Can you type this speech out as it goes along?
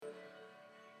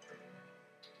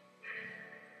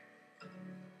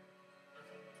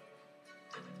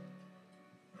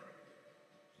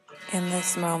In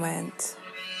this moment,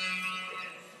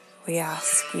 we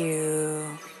ask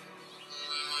you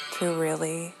to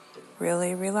really,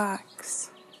 really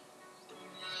relax,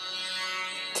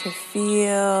 to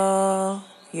feel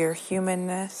your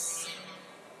humanness,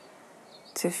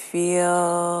 to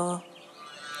feel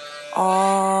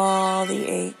all the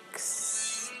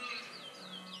aches,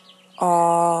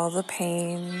 all the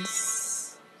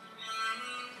pains,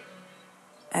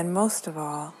 and most of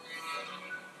all,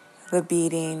 the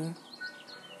beating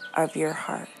of your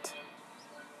heart.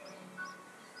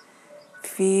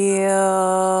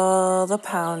 Feel the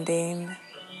pounding,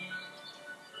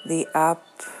 the up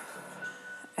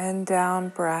and down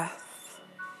breath.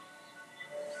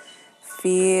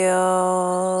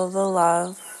 Feel the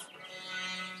love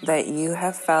that you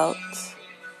have felt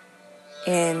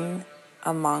in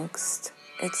amongst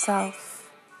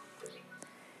itself.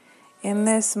 In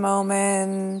this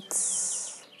moment,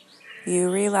 you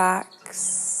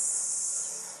relax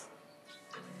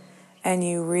and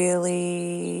you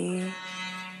really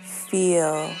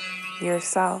feel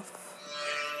yourself.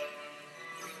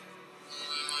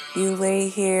 You lay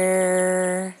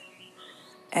here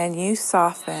and you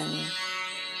soften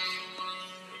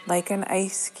like an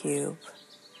ice cube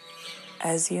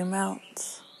as you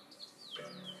melt.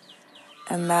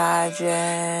 Imagine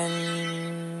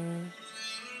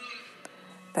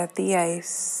that the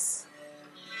ice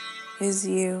is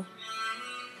you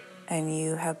and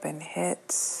you have been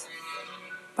hit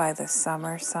by the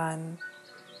summer sun.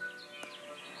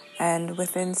 And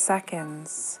within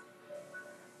seconds,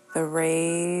 the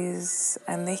rays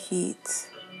and the heat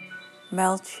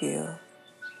melt you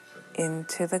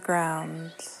into the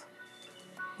ground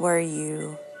where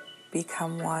you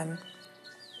become one.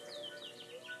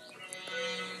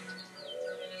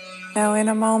 Now in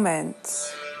a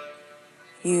moment,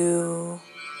 you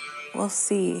will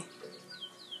see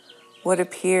what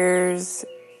appears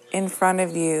in front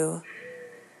of you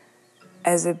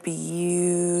as a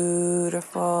beautiful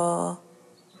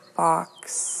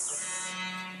box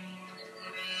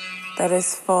that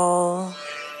is full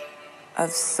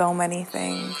of so many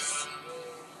things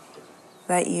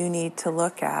that you need to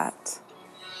look at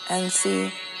and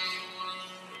see.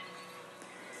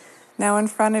 Now in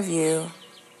front of you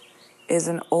is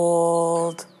an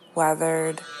old,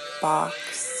 weathered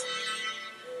box.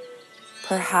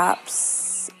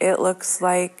 Perhaps it looks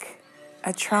like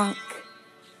a trunk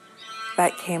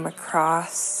that came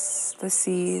across the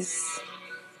seas.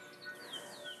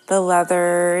 The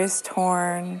leather is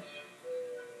torn.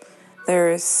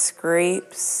 There is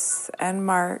scrapes and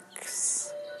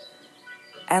marks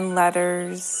and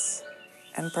letters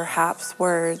and perhaps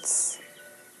words.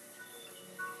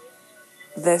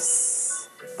 This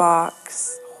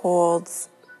box holds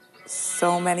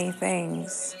so many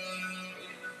things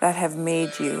that have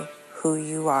made you who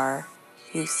you are,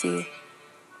 you see.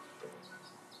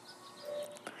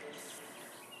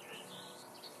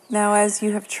 Now, as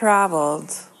you have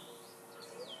traveled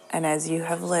and as you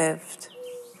have lived,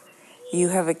 you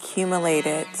have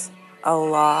accumulated a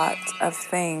lot of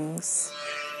things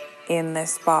in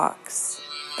this box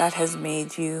that has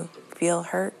made you feel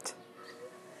hurt.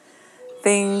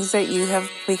 Things that you have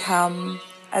become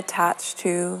attached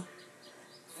to,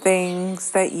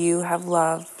 things that you have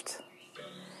loved,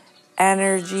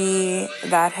 energy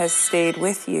that has stayed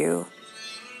with you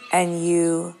and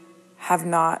you have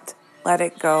not let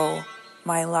it go,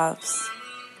 my loves.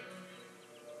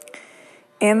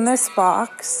 In this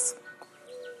box,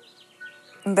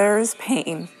 there is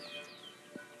pain.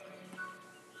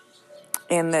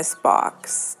 In this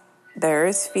box, there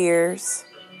is fears.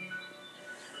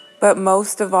 But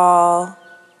most of all,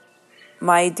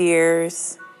 my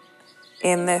dears,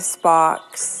 in this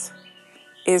box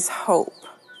is hope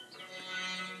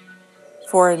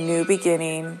for a new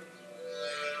beginning,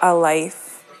 a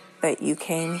life that you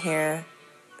came here,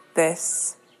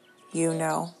 this you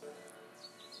know.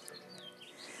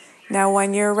 Now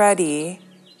when you're ready,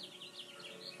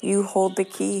 you hold the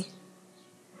key.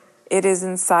 It is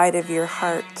inside of your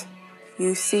heart,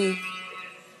 you see.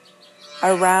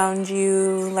 Around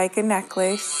you, like a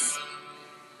necklace,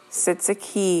 sits a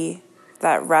key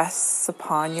that rests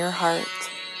upon your heart.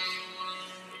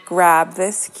 Grab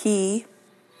this key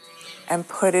and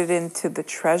put it into the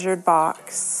treasured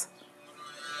box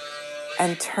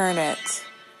and turn it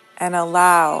and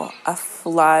allow a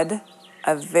flood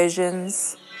of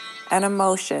visions and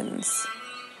emotions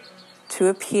to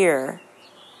appear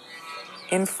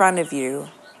in front of you,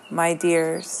 my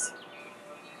dears.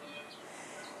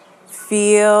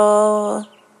 Feel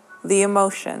the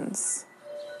emotions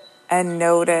and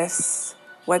notice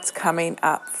what's coming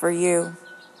up for you.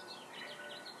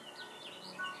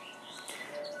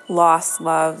 lost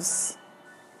loves.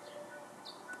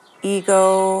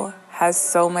 Ego has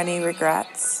so many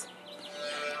regrets.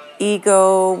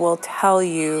 Ego will tell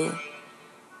you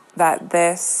that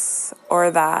this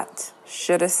or that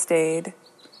should have stayed,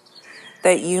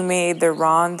 that you made the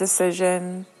wrong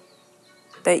decision,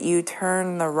 that you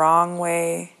turned the wrong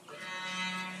way.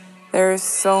 There's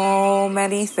so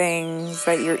many things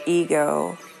that your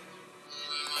ego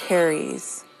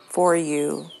carries for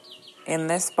you in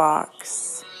this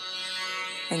box,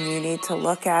 and you need to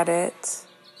look at it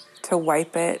to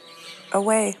wipe it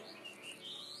away.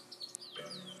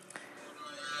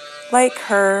 Like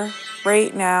her,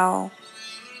 right now,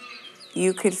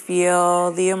 you could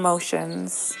feel the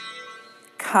emotions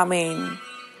coming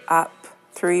up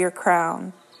through your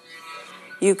crown.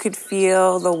 You could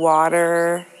feel the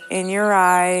water in your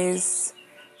eyes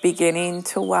beginning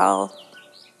to well.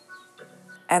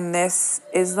 And this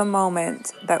is the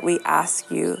moment that we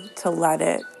ask you to let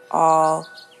it all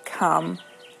come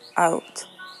out.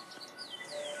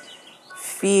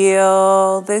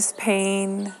 Feel this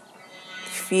pain.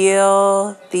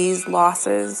 Feel these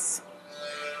losses.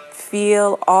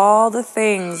 Feel all the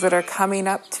things that are coming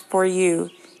up for you,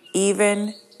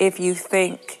 even if you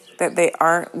think that they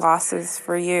aren't losses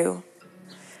for you.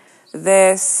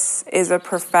 This is a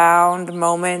profound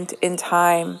moment in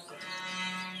time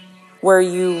where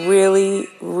you really,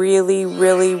 really,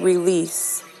 really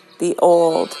release the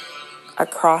old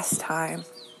across time.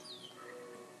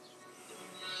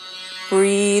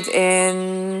 Breathe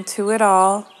into it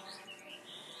all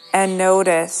and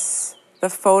notice the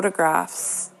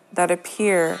photographs that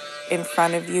appear in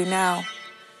front of you now.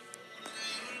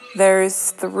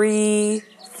 There's 3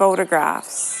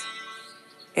 photographs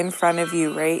in front of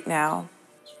you right now.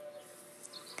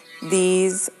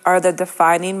 These are the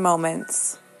defining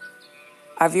moments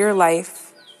of your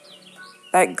life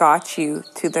that got you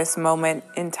to this moment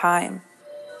in time.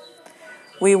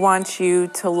 We want you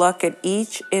to look at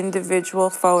each individual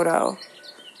photo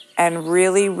and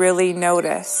really, really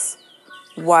notice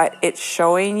what it's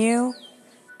showing you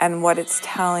and what it's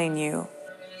telling you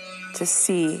to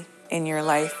see in your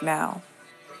life now.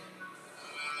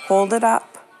 Hold it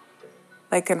up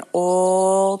like an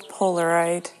old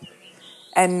Polaroid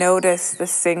and notice the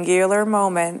singular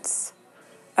moments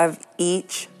of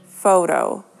each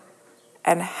photo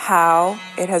and how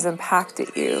it has impacted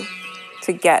you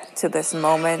to get to this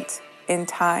moment in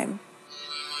time.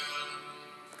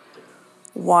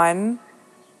 1,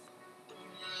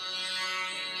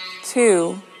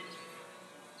 2,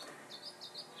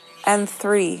 and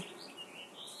 3.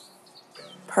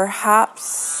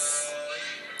 Perhaps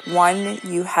one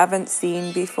you haven't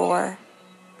seen before,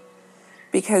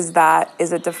 because that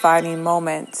is a defining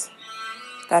moment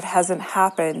that hasn't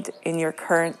happened in your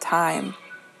current time,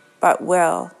 but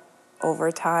will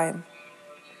over time.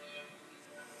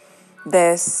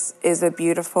 This is a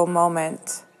beautiful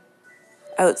moment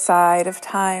outside of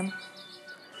time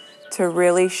to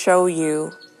really show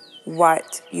you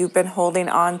what you've been holding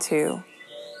on to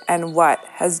and what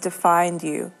has defined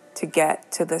you to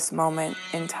get to this moment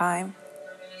in time.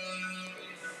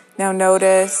 Now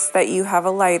notice that you have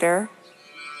a lighter,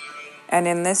 and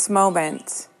in this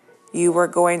moment, you are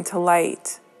going to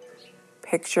light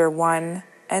picture 1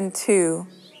 and 2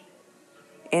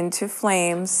 into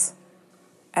flames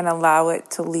and allow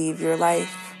it to leave your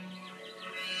life.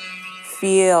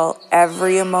 Feel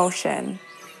every emotion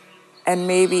and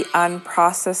maybe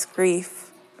unprocessed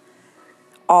grief,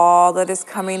 all that is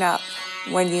coming up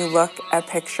when you look at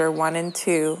picture 1 and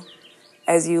 2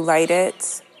 as you light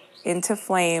it into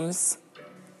flames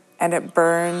and it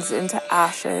burns into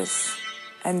ashes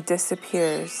and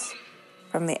disappears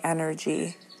from the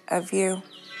energy of you.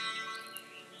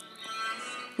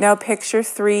 Now picture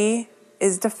 3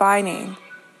 is defining.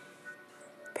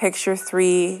 Picture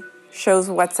 3 shows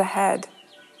what's ahead.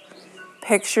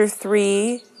 Picture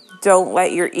 3, don't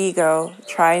let your ego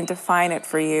try and define it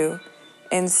for you.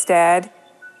 Instead,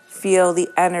 feel the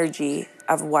energy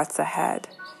of what's ahead.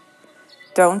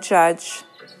 Don't judge.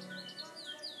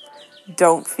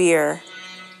 Don't fear.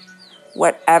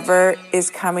 Whatever is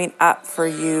coming up for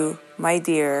you, my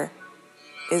dear,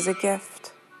 is a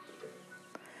gift.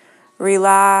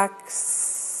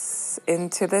 Relax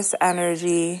into this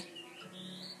energy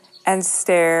and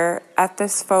stare at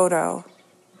this photo.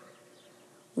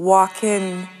 Walk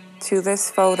in to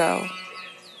this photo.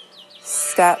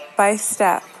 Step by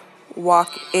step,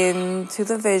 walk into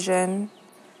the vision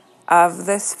of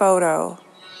this photo,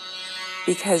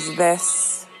 because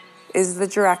this is the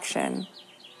direction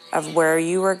of where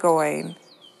you are going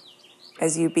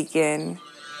as you begin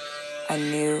a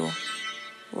new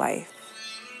life.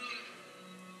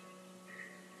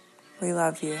 We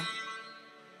love you.